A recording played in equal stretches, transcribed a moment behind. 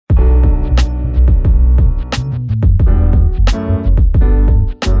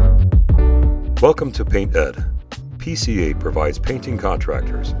Welcome to Paint Ed. PCA provides painting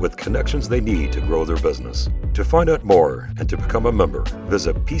contractors with connections they need to grow their business. To find out more and to become a member,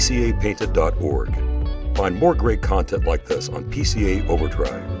 visit pcapainted.org. Find more great content like this on PCA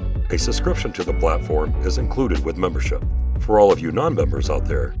Overdrive. A subscription to the platform is included with membership. For all of you non-members out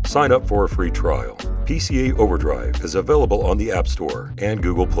there, sign up for a free trial. PCA Overdrive is available on the App Store and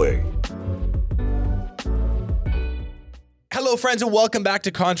Google Play. Hello, friends, and welcome back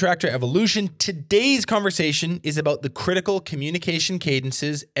to Contractor Evolution. Today's conversation is about the critical communication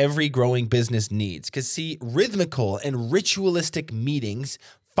cadences every growing business needs. Because, see, rhythmical and ritualistic meetings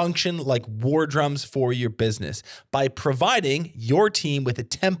function like war drums for your business by providing your team with a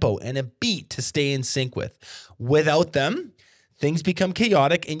tempo and a beat to stay in sync with. Without them, things become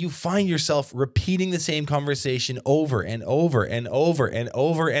chaotic and you find yourself repeating the same conversation over and over and over and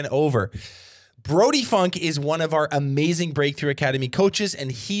over and over. Brody Funk is one of our amazing Breakthrough Academy coaches,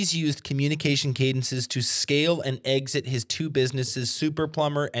 and he's used communication cadences to scale and exit his two businesses, Super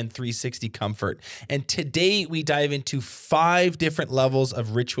Plumber and 360 Comfort. And today we dive into 5 different levels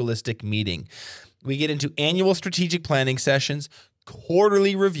of ritualistic meeting. We get into annual strategic planning sessions,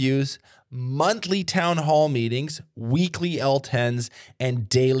 quarterly reviews, monthly town hall meetings, weekly L10s, and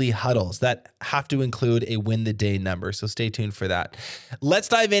daily huddles that have to include a win the day number. So stay tuned for that. Let's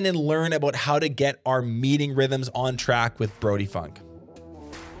dive in and learn about how to get our meeting rhythms on track with Brody Funk.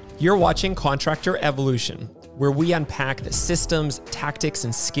 You're watching Contractor Evolution, where we unpack the systems, tactics,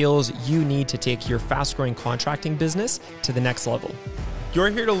 and skills you need to take your fast-growing contracting business to the next level. You're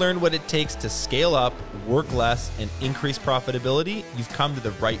here to learn what it takes to scale up, work less, and increase profitability. You've come to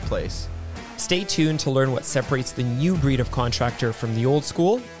the right place. Stay tuned to learn what separates the new breed of contractor from the old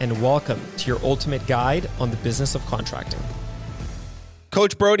school, and welcome to your ultimate guide on the business of contracting.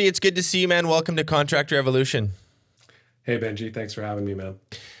 Coach Brody, it's good to see you, man. Welcome to Contractor Evolution. Hey, Benji. Thanks for having me, man.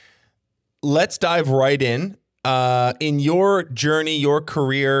 Let's dive right in. In your journey, your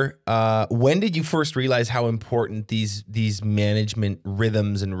career, when did you first realize how important these management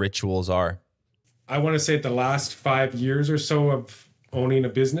rhythms and rituals are? I want to say the last 5 years or so of owning a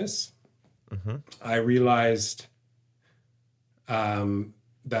business, I realized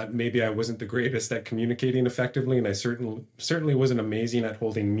that maybe I wasn't the greatest at communicating effectively, and I certainly wasn't amazing at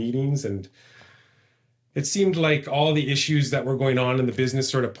holding meetings. And it seemed like all the issues that were going on in the business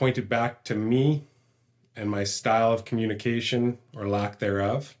sort of pointed back to me and my style of communication or lack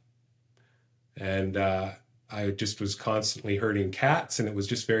thereof. And I just was constantly herding cats, and it was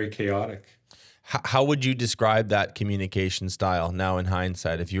just very chaotic. How would you describe that communication style now in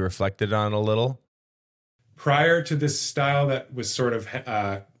hindsight, if you reflected on it a little? Prior to this style that was sort of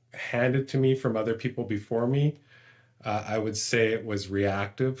handed to me from other people before me, I would say it was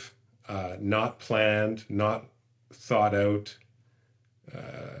reactive, not planned, not thought out,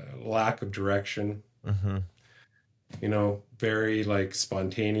 lack of direction. Very like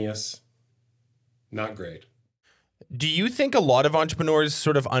spontaneous, not great. Do you think a lot of entrepreneurs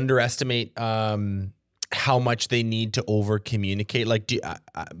sort of underestimate how much they need to over communicate? Like,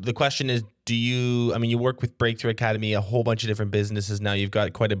 the question is, you work with Breakthrough Academy, a whole bunch of different businesses now. You've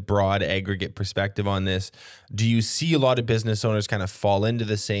got quite a broad aggregate perspective on this. Do you see a lot of business owners kind of fall into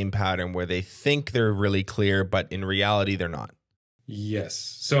the same pattern where they think they're really clear, but in reality, they're not? Yes.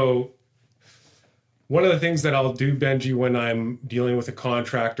 So one of the things that I'll do, Benji, when I'm dealing with a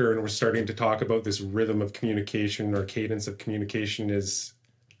contractor and we're starting to talk about this rhythm of communication or cadence of communication is,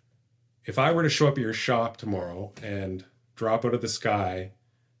 if I were to show up at your shop tomorrow and drop out of the sky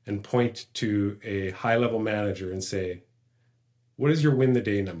and point to a high-level manager and say, what is your win the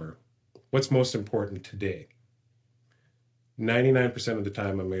day number? What's most important today? 99% of the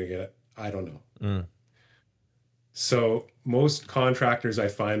time I'm going to get, I don't know. So most contractors I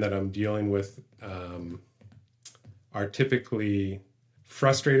find that I'm dealing with are typically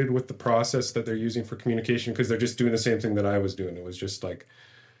frustrated with the process that they're using for communication because they're just doing the same thing that I was doing. It was just like,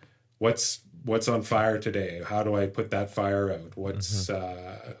 what's on fire today? How do I put that fire out? What's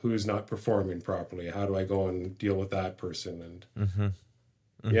who's not performing properly? How do I go and deal with that person? And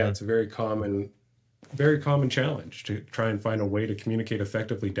yeah, it's a very common challenge to try and find a way to communicate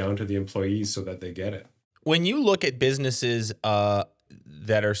effectively down to the employees so that they get it. When you look at businesses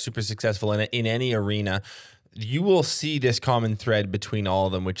that are super successful in any arena, you will see this common thread between all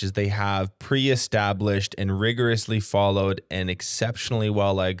of them, which is they have pre-established and rigorously followed and exceptionally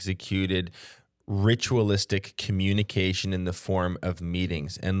well executed ritualistic communication in the form of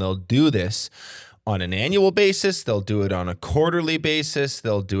meetings. And they'll do this on an annual basis. They'll do it on a quarterly basis.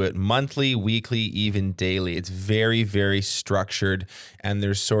 They'll do it monthly, weekly, even daily. It's very, very structured. And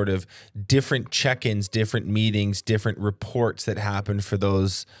there's sort of different check-ins, different meetings, different reports that happen for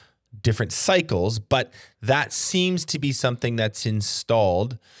those different cycles, but that seems to be something that's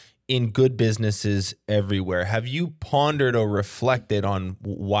installed in good businesses everywhere. Have you pondered or reflected on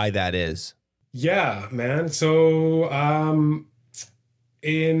why that is? Yeah, man. So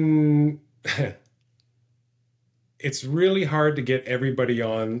in it's really hard to get everybody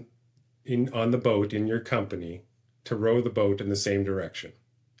on the boat in your company to row the boat in the same direction.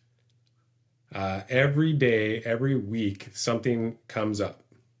 Every day, every week, something comes up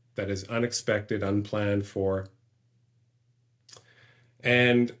that is unexpected, unplanned for.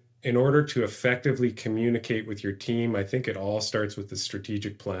 And in order to effectively communicate with your team, I think it all starts with the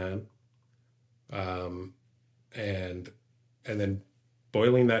strategic plan, and then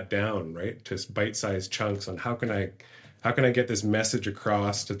boiling that down, right, to bite-sized chunks on how can I get this message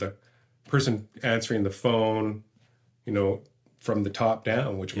across to the person answering the phone, from the top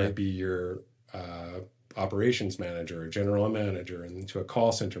down, which might be your operations manager, or general manager, and to a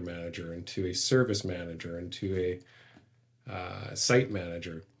call center manager, and to a service manager, and to a site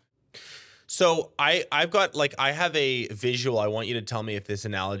manager. So I have a visual. I want you to tell me if this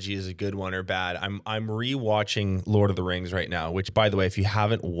analogy is a good one or bad. I'm rewatching Lord of the Rings right now, which, by the way, if you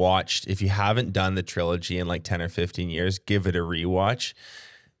haven't done the trilogy in like 10 or 15 years, give it a rewatch.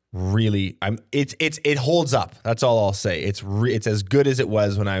 Really, it holds up. That's all I'll say. It's as good as it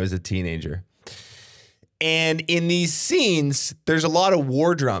was when I was a teenager. And in these scenes, there's a lot of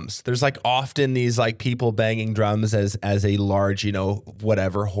war drums. There's like often these like people banging drums as a large,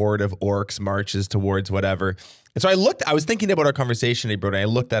 whatever horde of orcs marches towards whatever. And so I was thinking about our conversation, and I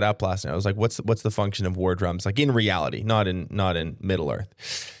looked that up last night. I was like, what's the function of war drums? Like in reality, not in Middle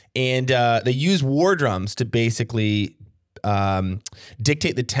Earth. And they use war drums to basically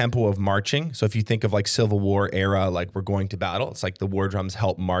dictate the tempo of marching. So if you think of like Civil War era, like we're going to battle, it's like the war drums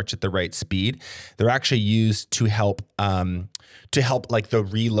help march at the right speed. They're actually used to help like the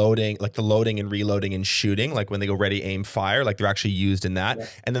reloading, like the loading and reloading and shooting, like when they go ready, aim, fire, like they're actually used in that. Yeah.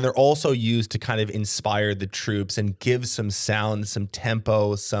 And then they're also used to kind of inspire the troops and give some sound, some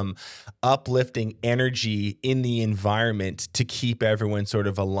tempo, some uplifting energy in the environment to keep everyone sort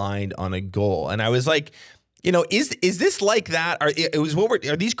of aligned on a goal. And I was like, is this like that? Are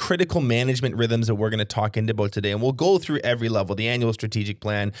these critical management rhythms that we're going to talk about today? And we'll go through every level: the annual strategic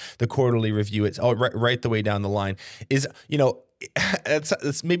plan, the quarterly review. It's all right the way down the line. It's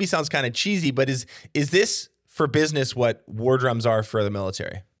maybe sounds kind of cheesy, but is this for business what war drums are for the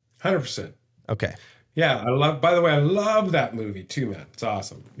military? 100%. Okay. Yeah, by the way, I love that movie too, man. It's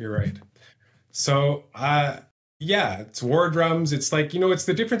awesome. You're right. So, yeah, it's war drums. It's like, it's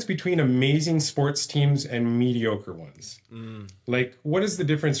the difference between amazing sports teams and mediocre ones. Like, what is the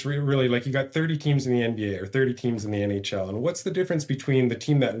difference really? Like, you got 30 teams in the NBA or 30 teams in the NHL. And what's the difference between the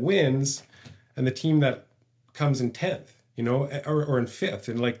team that wins and the team that comes in 10th, or in 5th?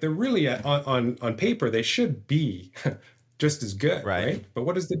 And like, they're really on paper, they should be just as good, right? But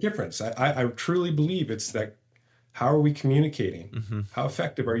what is the difference? I truly believe it's that, how are we communicating? Mm-hmm. How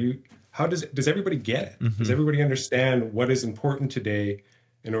effective are you? How does everybody get it? Mm-hmm. Does everybody understand what is important today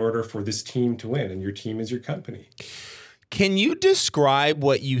in order for this team to win? And your team is your company. Can you describe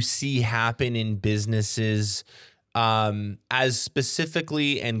what you see happen in businesses as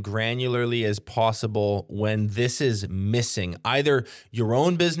specifically and granularly as possible when this is missing, either your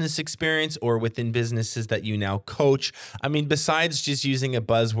own business experience or within businesses that you now coach? I mean, besides just using a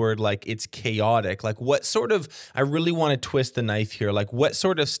buzzword like it's chaotic, like what sort of, I really want to twist the knife here, like what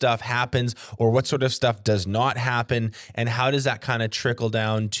sort of stuff happens or what sort of stuff does not happen, and how does that kind of trickle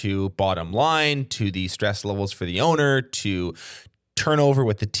down to bottom line, to the stress levels for the owner, to turnover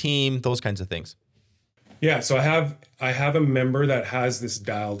with the team, those kinds of things? Yeah, so I have a member that has this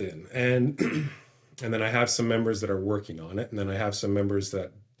dialed in, and then I have some members that are working on it, and then I have some members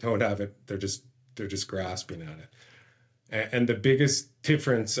that don't have it. They're just grasping at it. And the biggest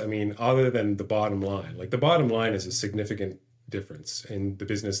difference, I mean, other than the bottom line, like the bottom line is a significant difference in the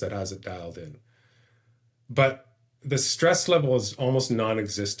business that has it dialed in. But the stress level is almost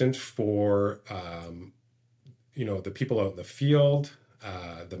non-existent for the people out in the field,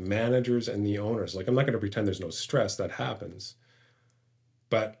 the managers and the owners. Like, I'm not going to pretend there's no stress. That happens.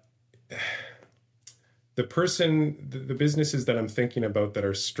 But the businesses that I'm thinking about that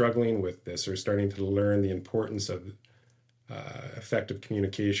are struggling with this are starting to learn the importance of effective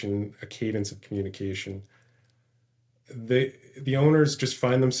communication, a cadence of communication. The owners just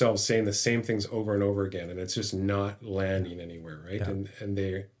find themselves saying the same things over and over again, and it's just not landing anywhere, right?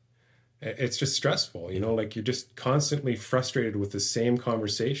 Yeah. It's just stressful, like you're just constantly frustrated with the same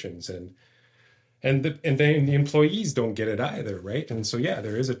conversations, and then the employees don't get it either, right? And so, yeah,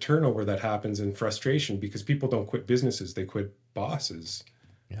 there is a turnover that happens in frustration because people don't quit businesses, they quit bosses.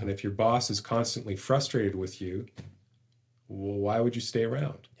 And if your boss is constantly frustrated with you, well, why would you stay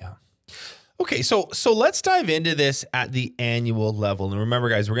around? Yeah. Okay, so let's dive into this at the annual level. And remember,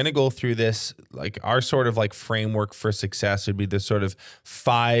 guys, we're going to go through this, like our sort of like framework for success would be the sort of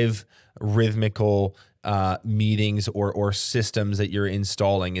 5 rhythmical meetings or systems that you're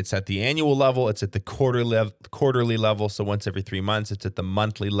installing. It's at the annual level, it's at the quarterly level, so once every 3 months, it's at the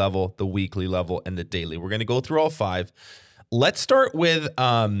monthly level, the weekly level, and the daily. We're going to go through all 5. Let's start with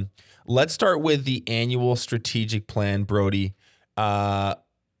the annual strategic plan, Brody. What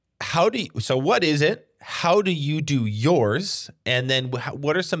is it? How do you do yours? And then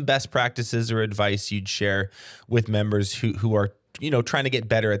what are some best practices or advice you'd share with members who are, trying to get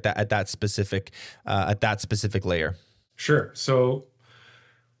better at that specific layer? Sure. So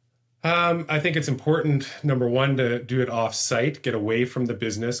I think it's important, number one, to do it off-site, get away from the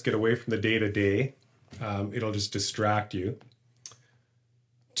business, get away from the day-to-day. It'll just distract you.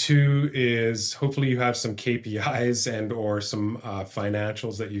 2 is hopefully you have some KPIs and or some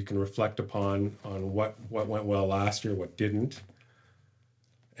financials that you can reflect upon on what went well last year, what didn't.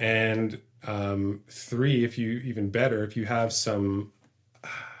 And 3, if you have some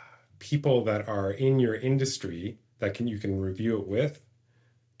people that are in your industry that you can review it with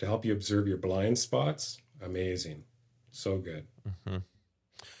to help you observe your blind spots, amazing. So good. Mm-hmm.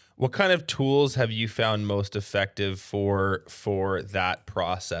 What kind of tools have you found most effective for that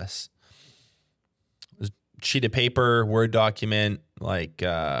process? Sheet of paper, Word document, like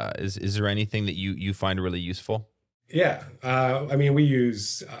is there anything that you find really useful? Yeah. We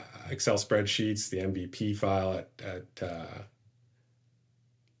use Excel spreadsheets, the MVP file at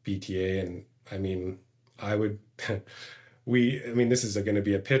BTA. And I would, this is going to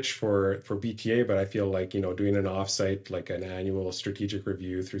be a pitch for BTA, but I feel like, doing an offsite, like an annual strategic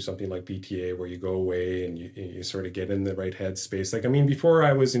review through something like BTA, where you go away and you sort of get in the right headspace. Before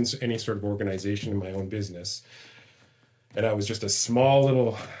I was in any sort of organization in my own business, and I was just a small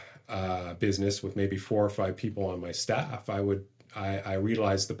little business with maybe 4 or 5 people on my staff, I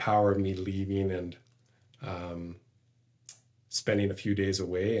realized the power of me leaving and spending a few days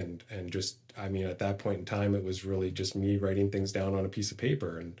away and just, at that point in time, it was really just me writing things down on a piece of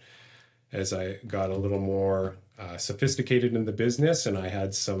paper. And as I got a little more sophisticated in the business, and I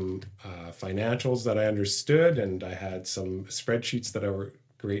had some financials that I understood, and I had some spreadsheets that were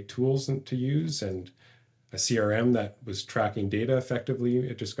great tools to use, and a CRM that was tracking data effectively,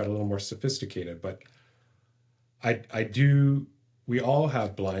 it just got a little more sophisticated. But we all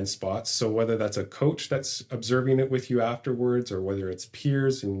have blind spots. So whether that's a coach that's observing it with you afterwards, or whether it's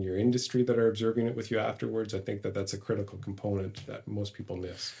peers in your industry that are observing it with you afterwards, I think that's a critical component that most people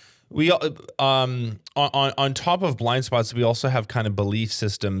miss. We on top of blind spots, we also have kind of belief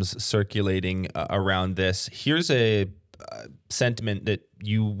systems circulating around this. Here's a sentiment that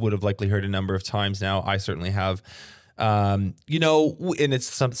you would have likely heard a number of times now. I certainly have. And it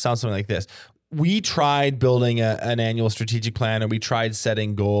sounds something like this. We tried building an annual strategic plan, and we tried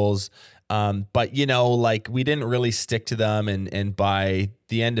setting goals, but we didn't really stick to them. And by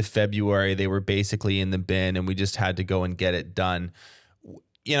the end of February, they were basically in the bin, and we just had to go and get it done.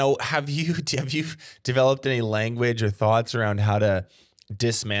 Have you developed any language or thoughts around how to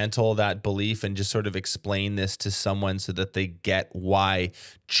dismantle that belief and just sort of explain this to someone so that they get why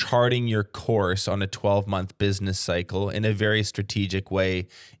charting your course on a 12-month business cycle in a very strategic way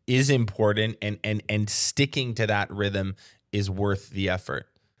is important, and sticking to that rhythm is worth the effort?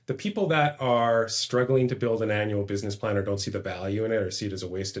 The people that are struggling to build an annual business plan or don't see the value in it or see it as a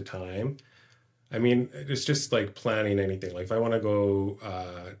waste of time, it's just like planning anything. Like if I want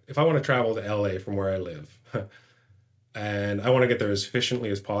to travel to LA from where I live, and I want to get there as efficiently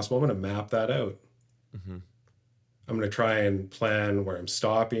as possible, I'm going to map that out. Mm-hmm. I'm going to try and plan where I'm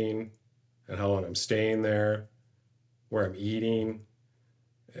stopping and how long I'm staying there, where I'm eating.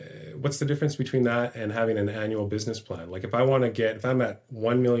 What's the difference between that and having an annual business plan? Like if I'm at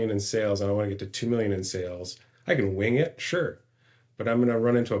 1 million in sales and I want to get to 2 million in sales, I can wing it, sure. But I'm going to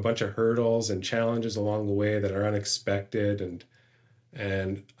run into a bunch of hurdles and challenges along the way that are unexpected, and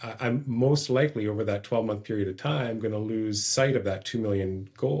I'm most likely over that 12-month period of time going to lose sight of that $2 million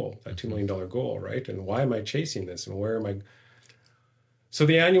goal, that $2 million goal, right? And why am I chasing this, and where am I? So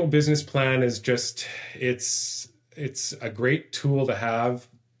the annual business plan is just, it's a great tool to have,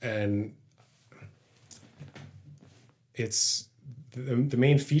 and it's the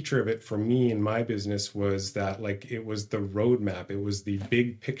main feature of it for me in my business was that it was the roadmap. It was the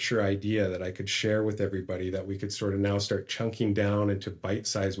big picture idea that I could share with everybody, that we could sort of now start chunking down into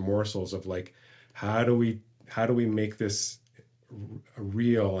bite-sized morsels of how do we make this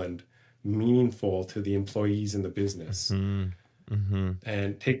real and meaningful to the employees in the business. Mm-hmm.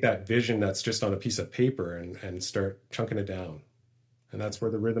 and take that vision that's just on a piece of paper and start chunking it down. And that's where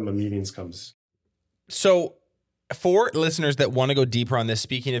the rhythm of meetings comes. So for listeners that want to go deeper on this,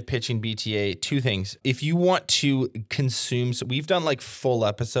 speaking of pitching BTA, two things. If you want to consume, so we've done like full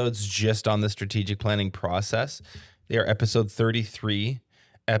episodes just on the strategic planning process. They are episode 33,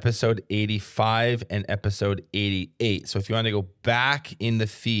 episode 85, and episode 88. So if you want to go back in the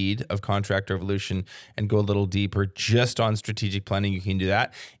feed of Contractor Evolution and go a little deeper just on strategic planning, you can do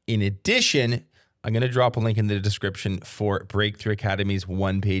that. In addition, I'm going to drop a link in the description for Breakthrough Academy's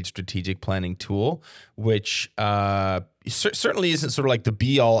one-page strategic planning tool, which certainly isn't sort of like the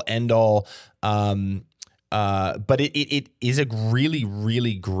be-all, end-all, but it is a really,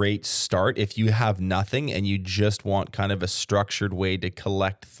 really great start if you have nothing and you just want kind of a structured way to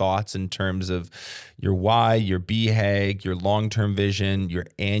collect thoughts in terms of your why, your BHAG, your long-term vision, your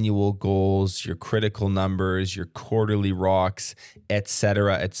annual goals, your critical numbers, your quarterly rocks, et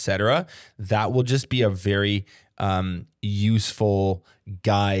cetera, et cetera. That will just be a very useful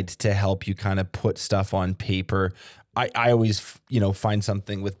guide to help you kind of put stuff on paper. I always, find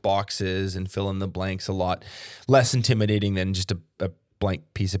something with boxes and fill in the blanks a lot less intimidating than just a blank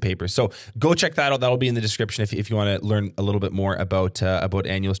piece of paper. So go check that out. That'll be in the description if you want to learn a little bit more about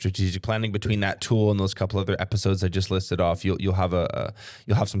annual strategic planning. Between that tool and those couple other episodes I just listed off, you'll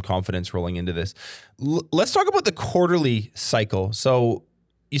have some confidence rolling into this. Let's talk about the quarterly cycle. So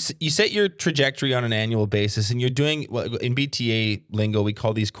you set your trajectory on an annual basis, and you're doing, in BTA lingo, we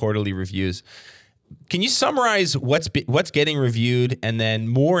call these quarterly reviews. Can you summarize what's getting reviewed, and then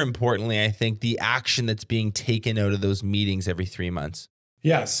more importantly, I think the action that's being taken out of those meetings every 3 months?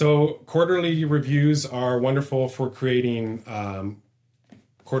 Yeah, so quarterly reviews are wonderful for creating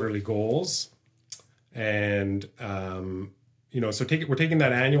quarterly goals, and we're taking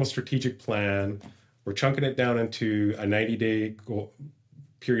that annual strategic plan, we're chunking it down into a 90-day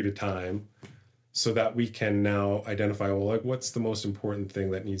period of time, so that we can now identify, what's the most important thing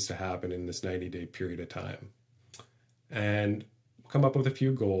that needs to happen in this 90-day period of time, and come up with a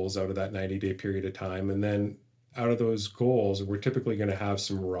few goals out of that 90-day period of time. And then out of those goals, we're typically going to have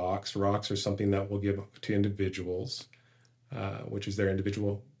some rocks. Rocks are something that we'll give to individuals, which is their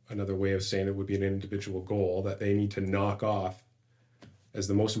individual. Another way of saying it would be an individual goal that they need to knock off as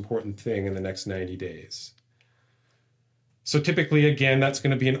the most important thing in the next 90 days. So typically, again, that's going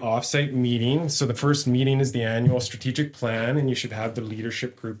to be an offsite meeting. So the first meeting is the annual strategic plan, and you should have the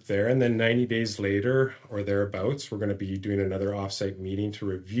leadership group there. And then 90 days later or thereabouts, we're going to be doing another offsite meeting to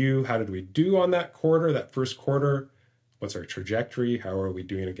review how did we do on that quarter, that first quarter. What's our trajectory? How are we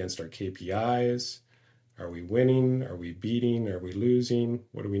doing against our KPIs? Are we winning? Are we beating? Are we losing?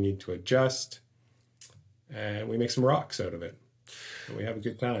 What do we need to adjust? And we make some rocks out of it. And we have a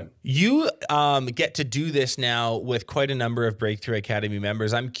good time. You get to do this now with quite a number of Breakthrough Academy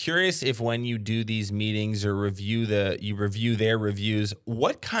members. I'm curious if when you do these meetings or review their reviews,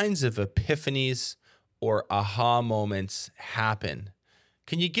 what kinds of epiphanies or aha moments happen?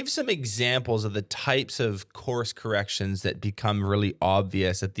 Can you give some examples of the types of course corrections that become really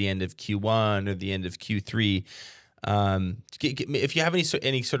obvious at the end of Q1 or the end of Q3? If you have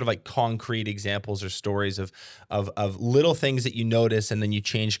any sort of like concrete examples or stories of little things that you notice and then you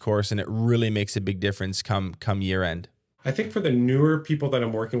change course and it really makes a big difference come year end. I think for the newer people that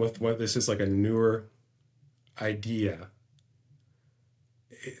I'm working with, this is like a newer idea.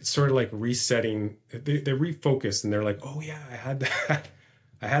 It's sort of like resetting. They refocus and they're like, oh yeah,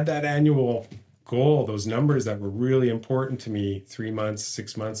 I had that annual goal, those numbers that were really important to me 3 months,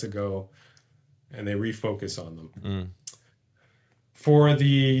 6 months ago. And they refocus on them. For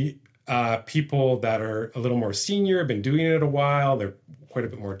the people that are a little more senior, been doing it a while, they're quite a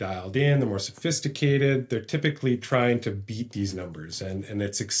bit more dialed in, they're more sophisticated. They're typically trying to beat these numbers, and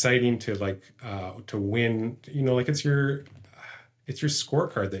it's exciting to to win. It's your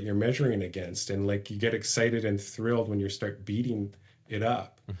scorecard that you're measuring against, and you get excited and thrilled when you start beating it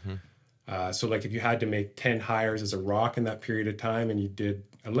up. So if you had to make 10 hires as a rock in that period of time and you did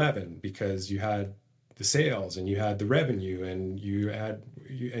 11 because you had the sales and you had the revenue and you have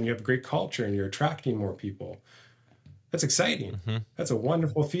a great culture and you're attracting more people, that's exciting. That's a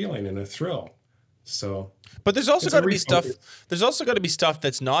wonderful feeling and a thrill. So, but there's also got to be stuff. There's also got to be stuff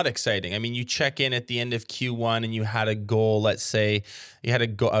that's not exciting. I mean, you check in at the end of Q1 and you had a goal. Let's say you had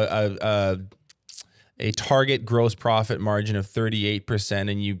a target gross profit margin of 38%,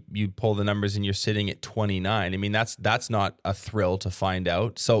 and you pull the numbers and you're sitting at 29. I mean, that's not a thrill to find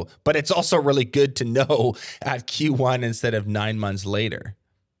out. So, but it's also really good to know at Q1 instead of 9 months later.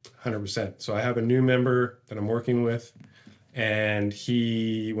 100%. So I have a new member that I'm working with, and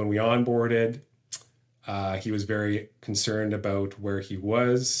when we onboarded, He was very concerned about where he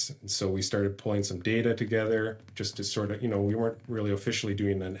was. And so we started pulling some data together just to sort of, we weren't really officially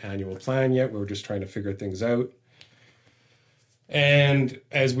doing an annual plan yet. We were just trying to figure things out. And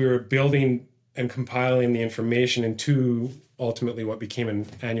as we were building and compiling the information into ultimately what became an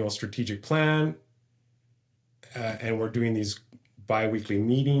annual strategic plan, and we're doing these bi-weekly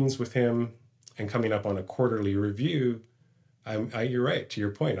meetings with him and coming up on a quarterly review, you're right, to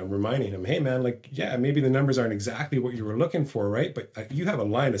your point. I'm reminding him, hey, man, maybe the numbers aren't exactly what you were looking for, right? But you have a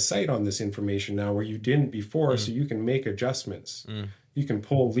line of sight on this information now where you didn't before, so you can make adjustments. You can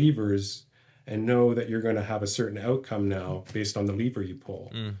pull levers and know that you're going to have a certain outcome now based on the lever you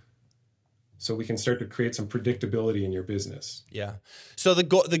pull. So we can start to create some predictability in your business. Yeah. So the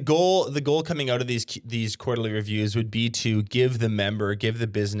goal coming out of these quarterly reviews would be to give the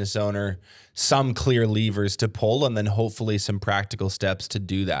business owner some clear levers to pull, and then hopefully some practical steps to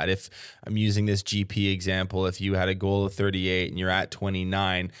do that. If I'm using this GP example, if you had a goal of 38 and you're at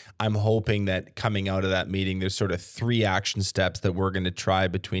 29, I'm hoping that coming out of that meeting, there's sort of 3 action steps that we're going to try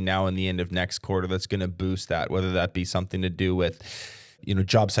between now and the end of next quarter that's going to boost that, whether that be something to do with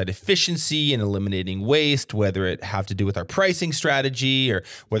job site efficiency and eliminating waste, whether it have to do with our pricing strategy or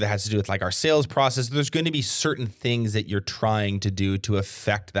whether it has to do with like our sales process. There's going to be certain things that you're trying to do to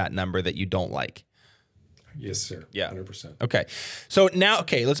affect that number that you don't like. Yes, sir. Yeah. 100%. Okay. So now,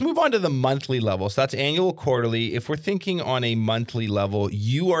 let's move on to the monthly level. So that's annual, quarterly. If we're thinking on a monthly level,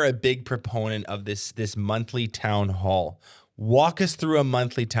 you are a big proponent of this monthly town hall. Walk us through a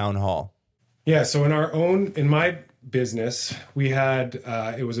monthly town hall. Yeah. So in my business, we had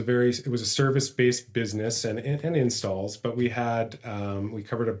it was a service-based business and installs, but we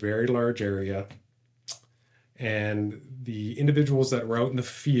covered a very large area, and the individuals that were out in the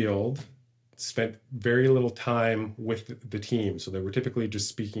field spent very little time with the team. So they were typically just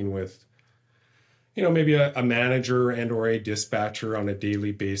speaking with maybe a manager and or a dispatcher on a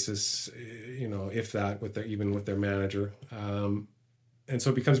daily basis, if that, even with their manager, and so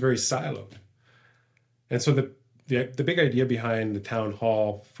it becomes very siloed. And so the big idea behind the town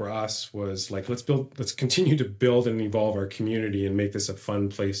hall for us was let's continue to build and evolve our community and make this a fun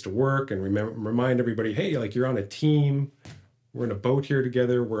place to work, and remind everybody, hey, you're on a team. We're in a boat here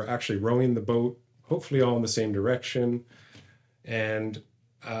together. We're actually rowing the boat, hopefully all in the same direction, and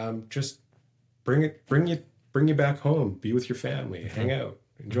just bring you back home. Be with your family, hang out,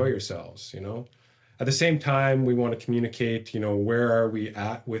 enjoy yourselves. At the same time, we want to communicate, where are we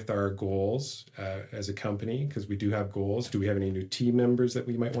at with our goals as a company? Because we do have goals. Do we have any new team members that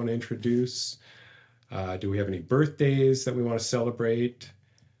we might want to introduce? Do we have any birthdays that we want to celebrate?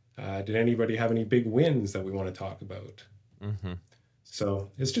 Did anybody have any big wins that we want to talk about? So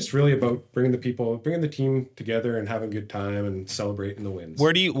it's just really about bringing the team together and having a good time and celebrating the wins.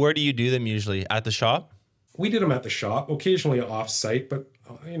 Where do you do them usually? At the shop? We did them at the shop, occasionally off-site, but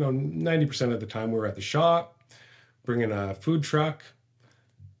 90% of the time we were at the shop, bringing a food truck,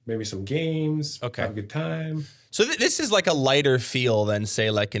 maybe some games, have a good time. So this is like a lighter feel than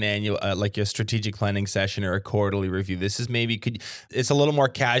say like an annual, like a strategic planning session or a quarterly review. This is it's a little more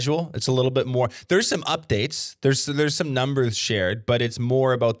casual. It's a little bit more, there's some updates, there's some numbers shared, but it's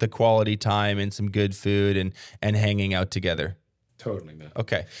more about the quality time and some good food and hanging out together. Totally, man.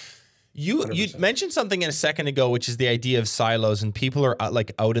 Okay. You mentioned something a second ago, which is the idea of silos, and people are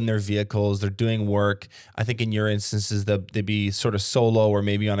out in their vehicles, they're doing work. I think in your instances, they'd be sort of solo or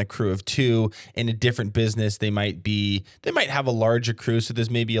maybe on a crew of 2. In a different business, they might have a larger crew, so there's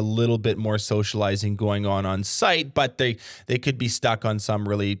maybe a little bit more socializing going on site, but they could be stuck on some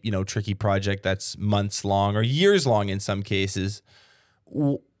really tricky project that's months long or years long in some cases.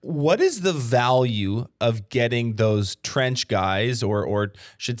 What is the value of getting those trench guys, or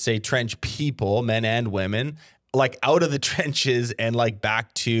should say trench people, men and women, out of the trenches and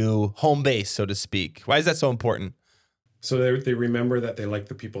back to home base, so to speak? Why is that so important? So they remember that they like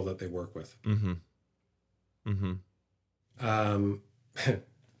the people that they work with.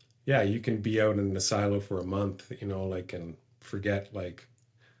 Yeah, you can be out in the silo for a month, and forget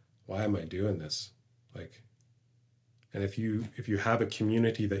why am I doing this? And if you have a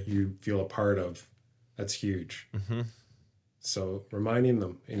community that you feel a part of, that's huge. So reminding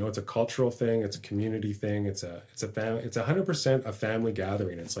them, it's a cultural thing, it's a community thing, it's 100% a family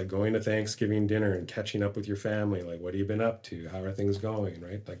gathering. It's like going to Thanksgiving dinner and catching up with your family. What have you been up to? How are things going?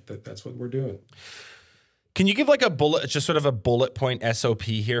 Right? That's what we're doing. Can you give a bullet point SOP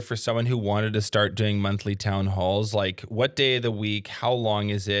here for someone who wanted to start doing monthly town halls? What day of the week? How long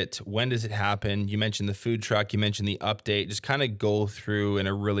is it? When does it happen? You mentioned the food truck. You mentioned the update. Just kind of go through in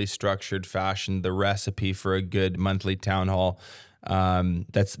a really structured fashion the recipe for a good monthly town hall.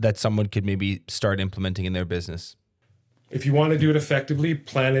 that someone could maybe start implementing in their business? If you want to do it effectively,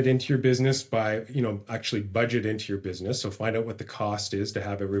 plan it into your business by, actually budget into your business. So find out what the cost is to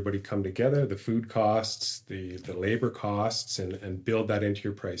have everybody come together, the food costs, the labor costs, and build that into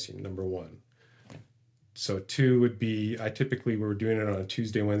your pricing, number one. So two would be, we were doing it on a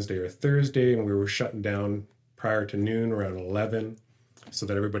Tuesday, Wednesday, or Thursday, and we were shutting down prior to noon, around 11, so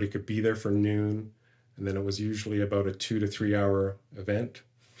that everybody could be there for noon. And then it was usually about a 2 to 3 hour event.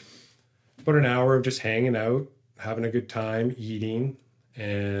 About an hour of just hanging out, having a good time, eating,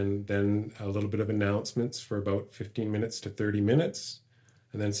 and then a little bit of announcements for about 15 minutes to 30 minutes,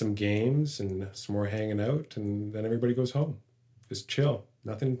 and then some games and some more hanging out, and then everybody goes home. Just chill.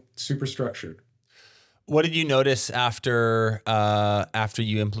 Nothing super structured. What did you notice after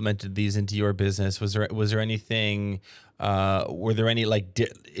you implemented these into your business? Was there anything? Were there any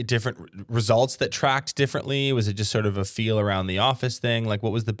different results that tracked differently? Was it just sort of a feel around the office thing? Like,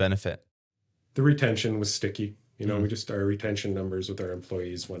 what was the benefit? The retention was sticky. Our retention numbers with our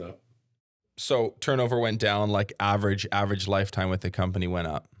employees went up. So turnover went down, like average lifetime with the company went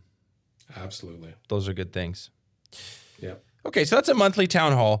up. Absolutely. Those are good things. Yeah. Okay, so that's a monthly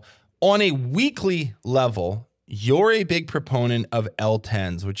town hall. On a weekly level, you're a big proponent of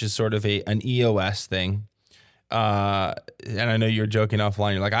L10s, which is sort of an EOS thing. And I know you're joking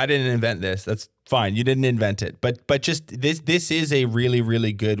offline. You're like, I didn't invent this. That's fine. You didn't invent it. But just this is a really,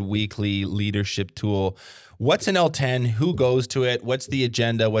 really good weekly leadership tool. What's an L10? Who goes to it? What's the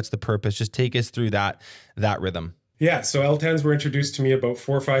agenda? What's the purpose? Just take us through that rhythm. Yeah, so L10s were introduced to me about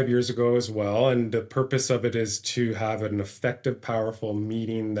 4 or 5 years ago as well. And the purpose of it is to have an effective, powerful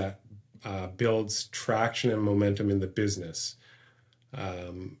meeting that builds traction and momentum in the business.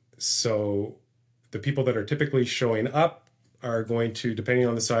 So the people that are typically showing up are going to, depending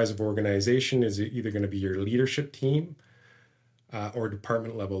on the size of organization, is either going to be your leadership team or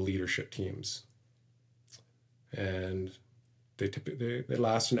department level leadership teams. And they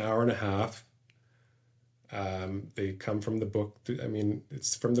last an hour and a half. They come from the book.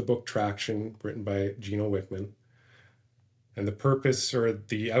 It's from the book Traction, written by Gino Wickman. And the purpose or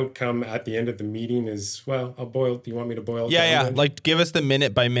the outcome at the end of the meeting is, do you want me to boil it down? Yeah. Like, give us the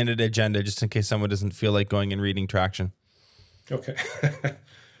minute by minute agenda, just in case someone doesn't feel like going and reading Traction. Okay.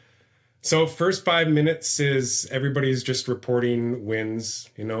 So first 5 minutes is everybody's just reporting wins.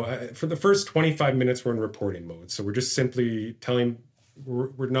 For the first 25 minutes, we're in reporting mode. So we're just simply telling,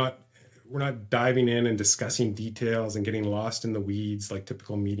 we're not diving in and discussing details and getting lost in the weeds like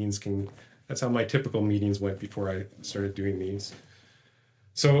typical meetings can. That's how my typical meetings went before I started doing these.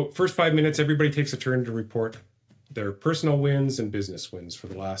 So first 5 minutes, everybody takes a turn to report their personal wins and business wins for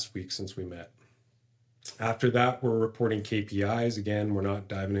the last week since we met. After that, we're reporting KPIs. Again, we're not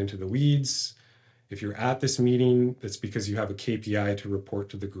diving into the weeds. If you're at this meeting, that's because you have a KPI to report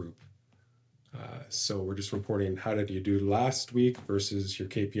to the group. So we're just reporting how did you do last week versus your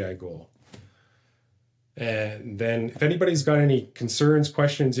KPI goal. And then if anybody's got any concerns,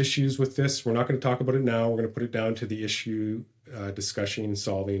 questions, issues with this, we're not going to talk about it now. We're going to put it down to the issue discussion,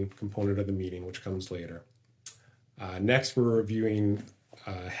 solving component of the meeting, which comes later. Next, we're reviewing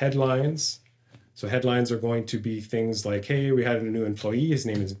headlines. So headlines are going to be things like, hey, we had a new employee. His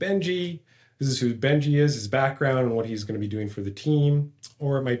name is Benji. This is who Benji is, his background, and what he's going to be doing for the team.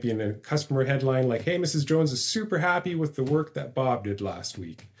 Or it might be in a customer headline like, hey, Mrs. Jones is super happy with the work that Bob did last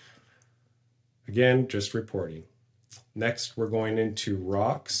week. Again, just reporting. Next, we're going into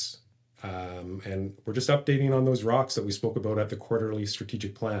rocks. And we're just updating on those rocks that we spoke about at the quarterly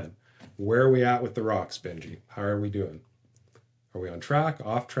strategic plan. Where are we at with the rocks, Benji? How are we doing? Are we on track,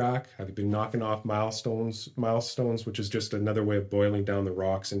 off track? Have you been knocking off milestones, which is just another way of boiling down the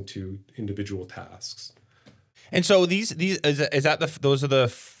rocks into individual tasks. And so those are the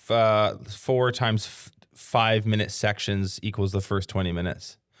 4 times 5 minute sections equals the first 20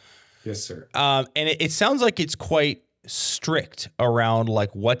 minutes. Yes, sir. And it sounds like it's quite strict around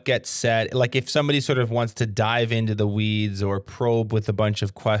like what gets said. Like if somebody sort of wants to dive into the weeds or probe with a bunch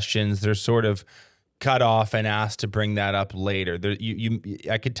of questions, they're sort of cut off and asked to bring that up later.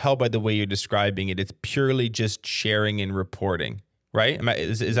 I could tell by the way you're describing it, it's purely just sharing and reporting, right?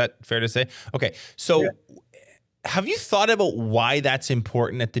 Is that fair to say? Okay. So Have you thought about why that's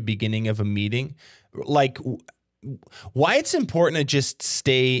important at the beginning of a meeting? Like why it's important to just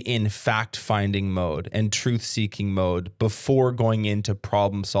stay in fact-finding mode and truth-seeking mode before going into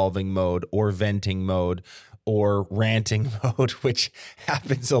problem-solving mode or venting mode or ranting mode, which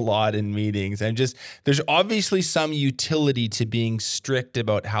happens a lot in meetings. And just there's obviously some utility to being strict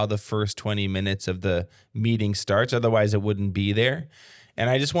about how the first 20 minutes of the meeting starts. Otherwise, it wouldn't be there. And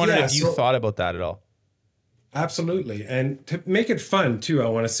I just wondered if you thought about that at all. Absolutely. And to make it fun too, I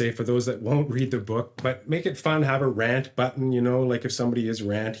want to say for those that won't read the book, but make it fun, have a rant button, like if somebody is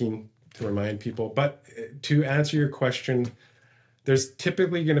ranting to remind people. But to answer your question, there's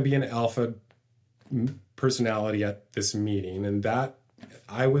typically going to be an alpha personality at this meeting. And that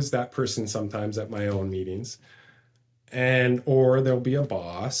I was that person sometimes at my own meetings. Or there'll be a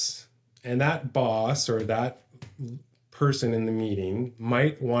boss, and that boss or that person in the meeting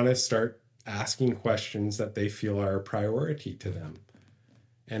might want to start asking questions that they feel are a priority to them,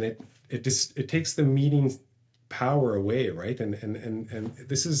 and it takes the meeting power away, right? And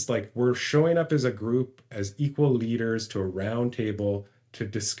this is like we're showing up as a group as equal leaders to a round table to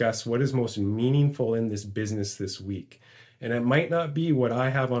discuss what is most meaningful in this business this week, and it might not be what I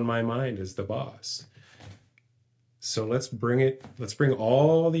have on my mind as the boss. So let's bring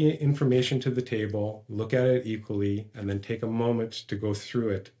all the information to the table, look at it equally, and then take a moment to go through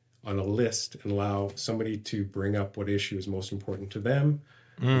it on a list and allow somebody to bring up what issue is most important to them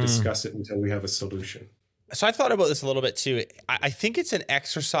and discuss it until we have a solution. So I thought about this a little bit too. I think it's an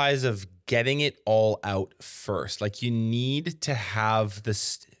exercise of getting it all out first. Like you need to have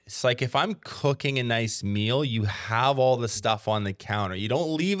this. It's like if I'm cooking a nice meal, you have all the stuff on the counter. You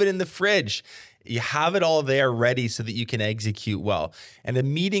don't leave it in the fridge. You have it all there ready so that you can execute well. And the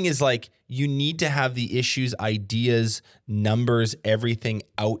meeting is like, you need to have the issues, ideas, numbers, everything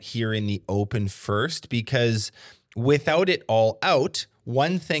out here in the open first, because without it all out,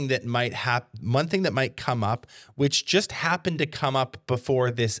 one thing that might come up, which just happened to come up before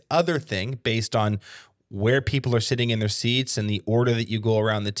this other thing based on where people are sitting in their seats and the order that you go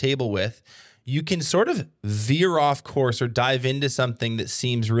around the table with, you can sort of veer off course or dive into something that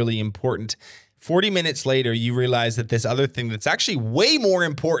seems really important. 40 minutes later, you realize that this other thing that's actually way more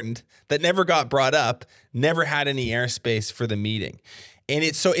important that never got brought up, never had any airspace for the meeting. And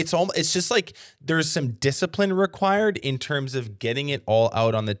it's just like there's some discipline required in terms of getting it all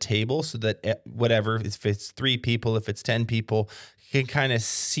out on the table so that whatever, if it's 3 people, if it's 10 people, can kind of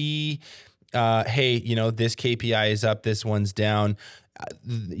see, hey, this KPI is up, this one's down.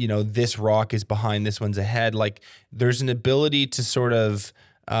 This rock is behind, this one's ahead. Like there's an ability to sort of,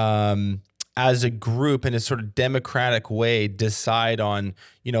 as a group in a sort of democratic way, decide on,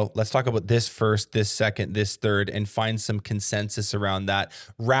 let's talk about this first, this second, this third, and find some consensus around that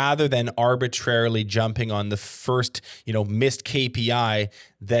rather than arbitrarily jumping on the first, missed KPI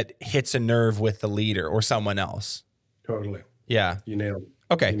that hits a nerve with the leader or someone else. Totally. Yeah. You nailed it.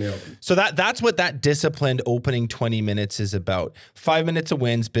 Okay. So that's what that disciplined opening 20 minutes is about. 5 minutes of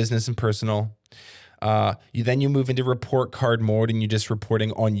wins, business and personal. You move into report card mode and you're just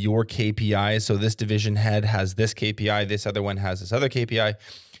reporting on your KPIs. So this division head has this KPI, this other one has this other KPI.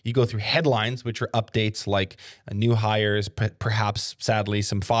 You go through headlines, which are updates like new hires, perhaps sadly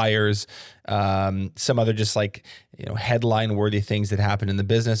some fires, some other just like, headline worthy things that happen in the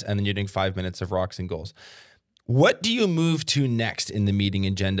business. And then you're doing 5 minutes of rocks and goals. What do you move to next in the meeting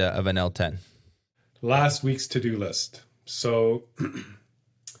agenda of an L10? Last week's to-do list. So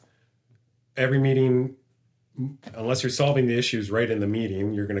every meeting, unless you're solving the issues right in the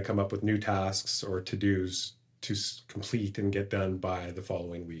meeting, you're going to come up with new tasks or to-dos to complete and get done by the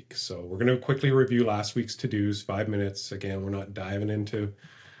following week. So we're going to quickly review last week's to-dos, 5 minutes. Again, we're not diving into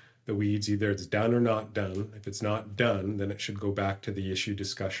the weeds. Either it's done or not done. If it's not done, then it should go back to the issue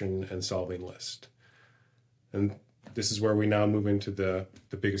discussion and solving list. And this is where we now move into the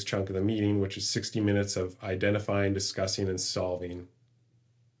biggest chunk of the meeting, which is 60 minutes of identifying, discussing, and solving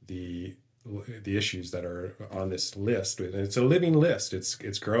the issues that are on this list. And it's a living list.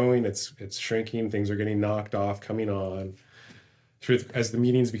 It's growing, it's shrinking, things are getting knocked off, coming on. As the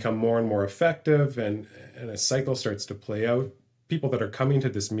meetings become more and more effective and a cycle starts to play out, people that are coming to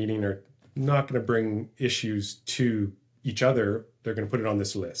this meeting are not going to bring issues to each other. They're going to put it on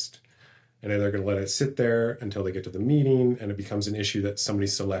this list. And then they're going to let it sit there until they get to the meeting, and it becomes an issue that somebody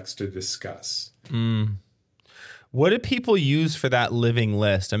selects to discuss. What do people use for that living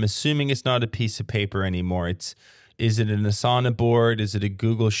list? I'm assuming it's not a piece of paper anymore. Is it an Asana board? Is it a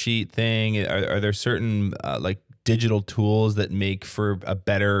Google Sheet thing? Are there certain like digital tools that make for a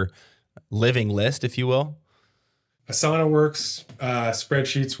better living list, if you will? Asana works,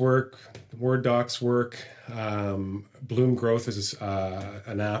 spreadsheets work, Word docs work. Bloom Growth is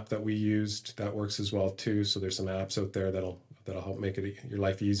an app that we used that works as well too. So there's some apps out there that'll help make your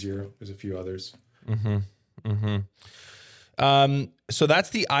life easier. There's a few others. So that's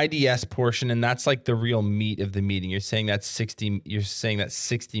the IDS portion, and that's like the real meat of the meeting. You're saying that's 60. You're saying that's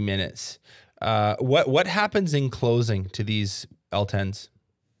 60 minutes. What happens in closing to these L10s?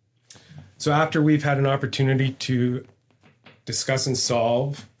 So after we've had an opportunity to discuss and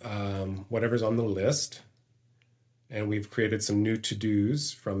solve whatever's on the list, and we've created some new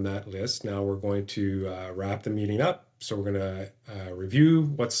to-dos from that list. Now we're going to wrap the meeting up. So we're going to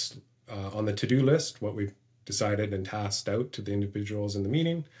review what's on the to-do list, what we've decided and tasked out to the individuals in the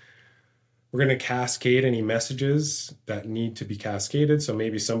meeting. We're going to cascade any messages that need to be cascaded. So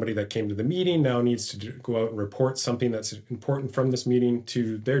maybe somebody that came to the meeting now needs to go out and report something that's important from this meeting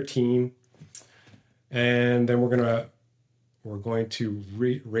to their team. And then we're going to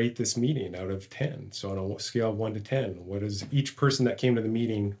rate this meeting out of 10. So on a scale of 1 to 10, what does each person that came to the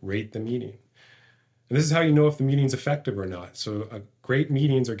meeting rate the meeting? And this is how you know if the meeting's effective or not. So great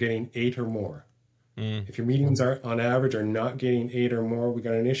meetings are getting 8 or more. If your meetings are on average are not getting 8 or more, we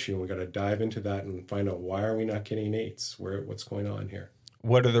got an issue. We got to dive into that and find out why are we not getting 8s? What's going on here?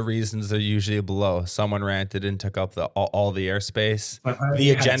 What are the reasons they're usually below? Someone ranted and took up all the airspace.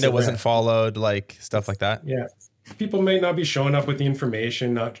 The agenda wasn't followed, like stuff like that. Yeah. People may not be showing up with the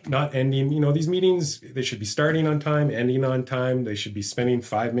information, not ending. You know, these meetings, they should be starting on time, ending on time. They should be spending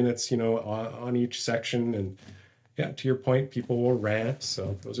 5 minutes, on each section. And yeah, to your point, people will rant.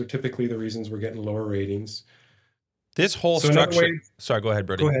 So those are typically the reasons we're getting lower ratings. This whole structure. Sorry, go ahead,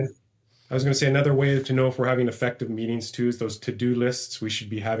 Brody. Go ahead. I was going to say another way to know if we're having effective meetings too is those to-do lists. We should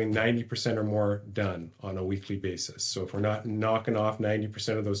be having 90% or more done on a weekly basis. So if we're not knocking off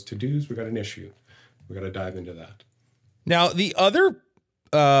 90% of those to-dos, we've got an issue. We've got to dive into that. Now, the other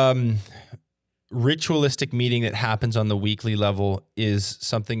ritualistic meeting that happens on the weekly level is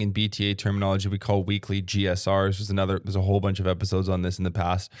something in BTA terminology we call weekly GSRs. There's a whole bunch of episodes on this in the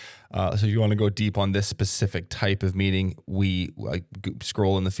past. So if you want to go deep on this specific type of meeting, we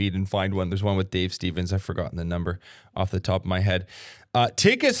scroll in the feed and find one. There's one with Dave Stevens. I've forgotten the number off the top of my head.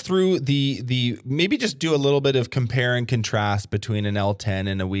 Take us through the maybe just do a little bit of compare and contrast between an L10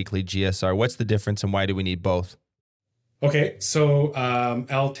 and a weekly GSR. What's the difference and why do we need both? Okay, so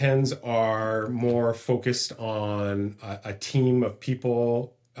L10s are more focused on a team of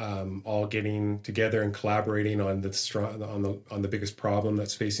people all getting together and collaborating on the biggest problem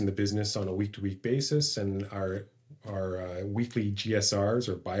that's facing the business on a week-to-week basis, and our weekly GSRs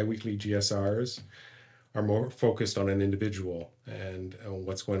or bi-weekly GSRs are more focused on an individual and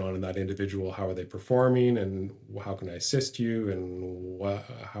what's going on in that individual, how are they performing, and how can I assist you, and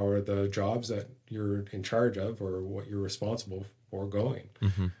how are the jobs that you're in charge of or what you're responsible for going.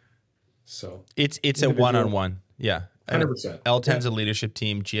 Mm-hmm. So it's a one-on-one. Yeah. 100%. L10's a leadership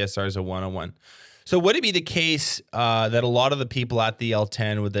team, GSR is a one-on-one. So would it be the case that a lot of the people at the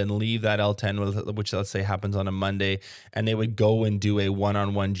L10 would then leave that L10, which let's say happens on a Monday, and they would go and do a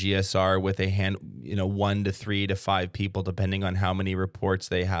one-on-one GSR with 1 to 3 to 5 people, depending on how many reports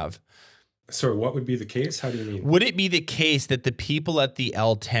they have? Sorry, what would be the case? How do you mean? Would it be the case that the people at the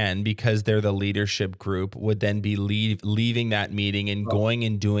L10, because they're the leadership group, would then be leaving that meeting and going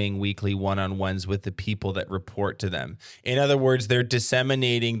and doing weekly one-on-ones with the people that report to them? In other words, they're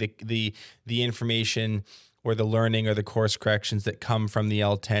disseminating the information or the learning or the course corrections that come from the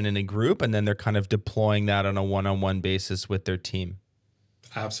L10 in a group, and then they're kind of deploying that on a one-on-one basis with their team.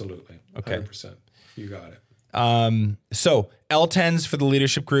 Absolutely. Okay. 100%. You got it. So L10s for the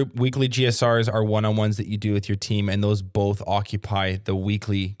leadership group, weekly GSRs are one-on-ones that you do with your team, and those both occupy the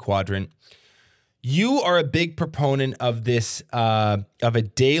weekly quadrant. You are a big proponent of this, of a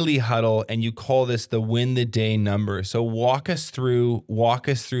daily huddle, and you call this the win the day number. So walk us through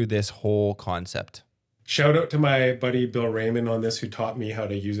this whole concept. Shout out to my buddy, Bill Raymond, on this, who taught me how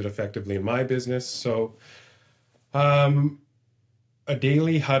to use it effectively in my business. So, a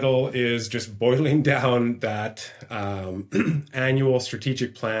daily huddle is just boiling down that annual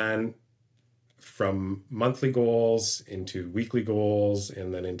strategic plan from monthly goals into weekly goals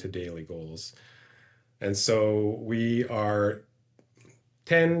and then into daily goals. And so we are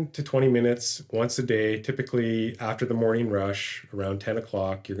 10 to 20 minutes once a day, typically after the morning rush, around 10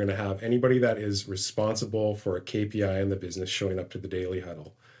 o'clock, you're going to have anybody that is responsible for a KPI in the business showing up to the daily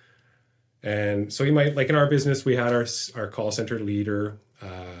huddle. And so you might, like in our business, we had our call center leader,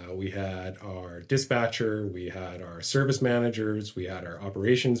 we had our dispatcher, we had our service managers, we had our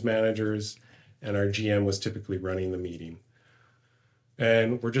operations managers, and our GM was typically running the meeting.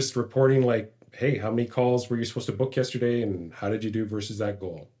 And we're just reporting like, hey, how many calls were you supposed to book yesterday, and how did you do versus that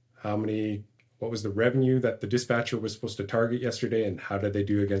goal? What was the revenue that the dispatcher was supposed to target yesterday, and how did they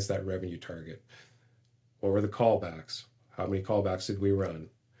do against that revenue target? What were the callbacks? How many callbacks did we run?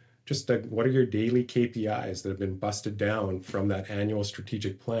 Just what are your daily KPIs that have been busted down from that annual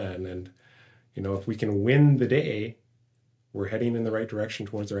strategic plan? And, if we can win the day, we're heading in the right direction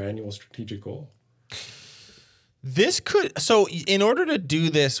towards our annual strategic goal. So in order to do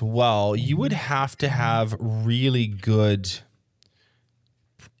this well, you would have to have really good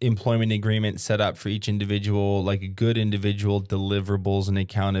employment agreement set up for each individual, like good individual deliverables and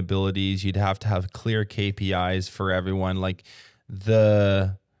accountabilities. You'd have to have clear KPIs for everyone. Like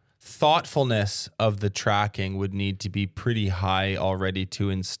the thoughtfulness of the tracking would need to be pretty high already to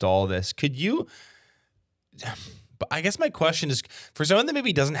install this. Could you, but I guess my question is, for someone that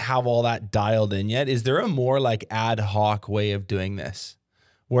maybe doesn't have all that dialed in yet, is there a more like ad hoc way of doing this?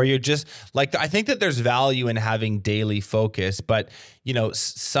 Where you're just like, I think that there's value in having daily focus, but you know,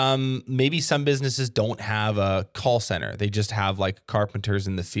 maybe some businesses don't have a call center. They just have like carpenters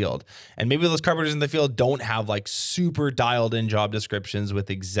in the field. And maybe those carpenters in the field don't have like super dialed in job descriptions with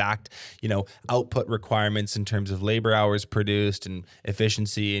exact, you know, output requirements in terms of labor hours produced and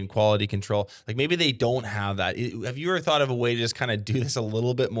efficiency and quality control. Like maybe they don't have that. Have you ever thought of a way to just kind of do this a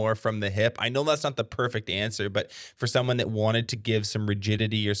little bit more from the hip? I know that's not the perfect answer, but for someone that wanted to give some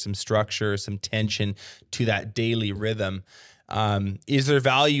rigidity or some structure or some tension to that daily rhythm, is there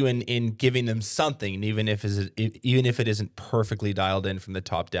value in giving them something, even if it isn't perfectly dialed in from the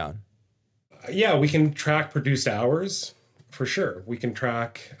top down? Yeah, we can track produced hours for sure. We can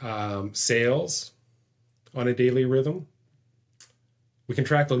track sales on a daily rhythm. We can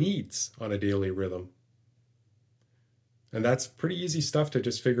track leads on a daily rhythm. And that's pretty easy stuff to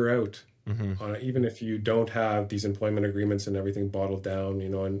just figure out. Even if you don't have these employment agreements and everything bottled down, you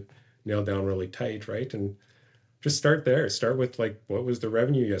know, and nailed down really tight, right? And just start there. Start with like, what was the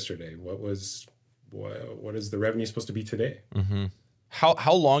revenue yesterday? What is the revenue supposed to be today? Mm-hmm.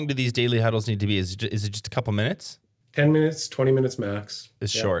 How long do these daily huddles need to be? Is it just a couple minutes? 10 minutes, 20 minutes max.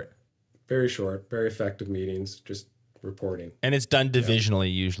 It's short. Very short, very effective meetings, just reporting. And it's done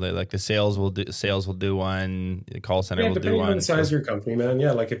divisionally usually. Like the sales will do one, the call center will do one. Depending on the size of your company, man.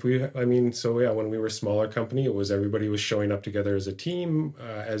 Yeah, like when we were a smaller company, it was everybody was showing up together as a team.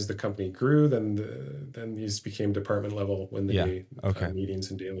 As the company grew, then these became department level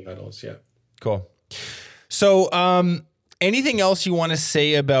meetings and daily huddles. Yeah. Cool. So, anything else you want to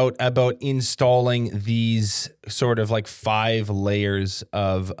say about installing these sort of like 5 layers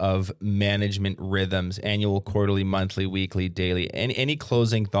of management rhythms: annual, quarterly, monthly, weekly, daily? Any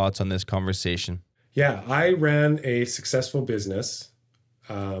closing thoughts on this conversation? Yeah, I ran a successful business.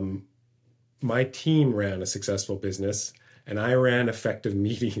 My team ran a successful business, and I ran effective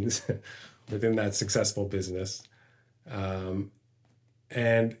meetings within that successful business.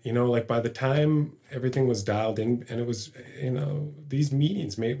 And, you know, like by the time everything was dialed in, and it was, you know, these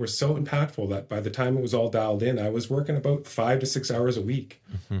meetings were so impactful that by the time it was all dialed in, I was working about 5 to 6 hours a week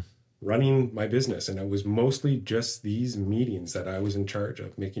running my business. And it was mostly just these meetings that I was in charge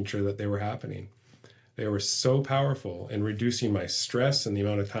of, making sure that they were happening. They were so powerful in reducing my stress and the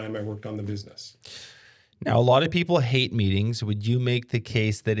amount of time I worked on the business. Now, a lot of people hate meetings. Would you make the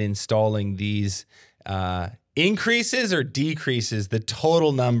case that installing these increases or decreases the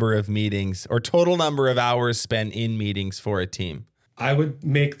total number of meetings or total number of hours spent in meetings for a team? I would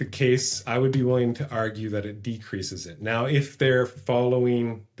make the case, I would be willing to argue that it decreases it. Now, if they're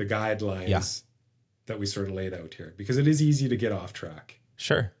following the guidelines that we sort of laid out here, because it is easy to get off track.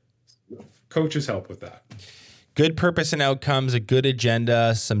 Sure. Coaches help with that. Good purpose and outcomes, a good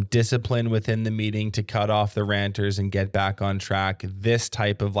agenda, some discipline within the meeting to cut off the ranters and get back on track. This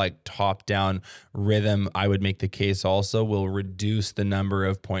type of like top-down rhythm, I would make the case also, will reduce the number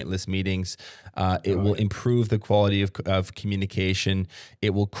of pointless meetings. It will improve the quality of communication. It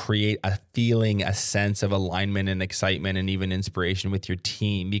will create a feeling, a sense of alignment and excitement and even inspiration with your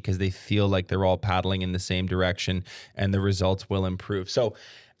team because they feel like they're all paddling in the same direction and the results will improve. So,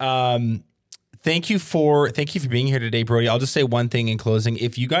 Thank you for being here today, Brody. I'll just say one thing in closing.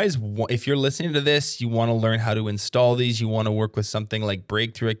 If you're listening to this, you want to learn how to install these, you want to work with something like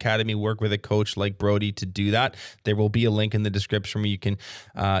Breakthrough Academy, work with a coach like Brody to do that, there will be a link in the description where you can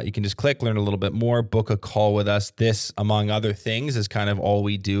just click, learn a little bit more, book a call with us. This, among other things, is kind of all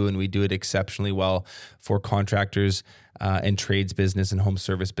we do, and we do it exceptionally well for contractors and trades business and home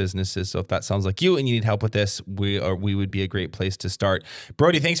service businesses. So if that sounds like you and you need help with this, we would be a great place to start.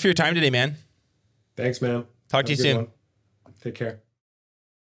 Brody, thanks for your time today, man. Thanks, man. Talk to you soon. Take care.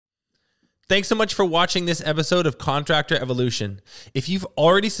 Thanks so much for watching this episode of Contractor Evolution. If you've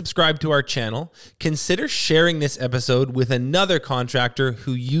already subscribed to our channel, consider sharing this episode with another contractor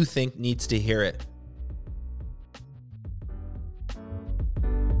who you think needs to hear it.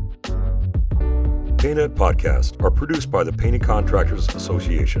 Painted podcasts are produced by the Painting Contractors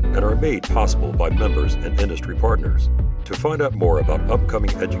Association and are made possible by members and industry partners. To find out more about upcoming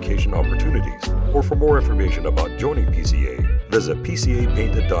education opportunities or for more information about joining PCA, visit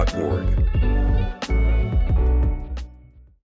pcapainted.org.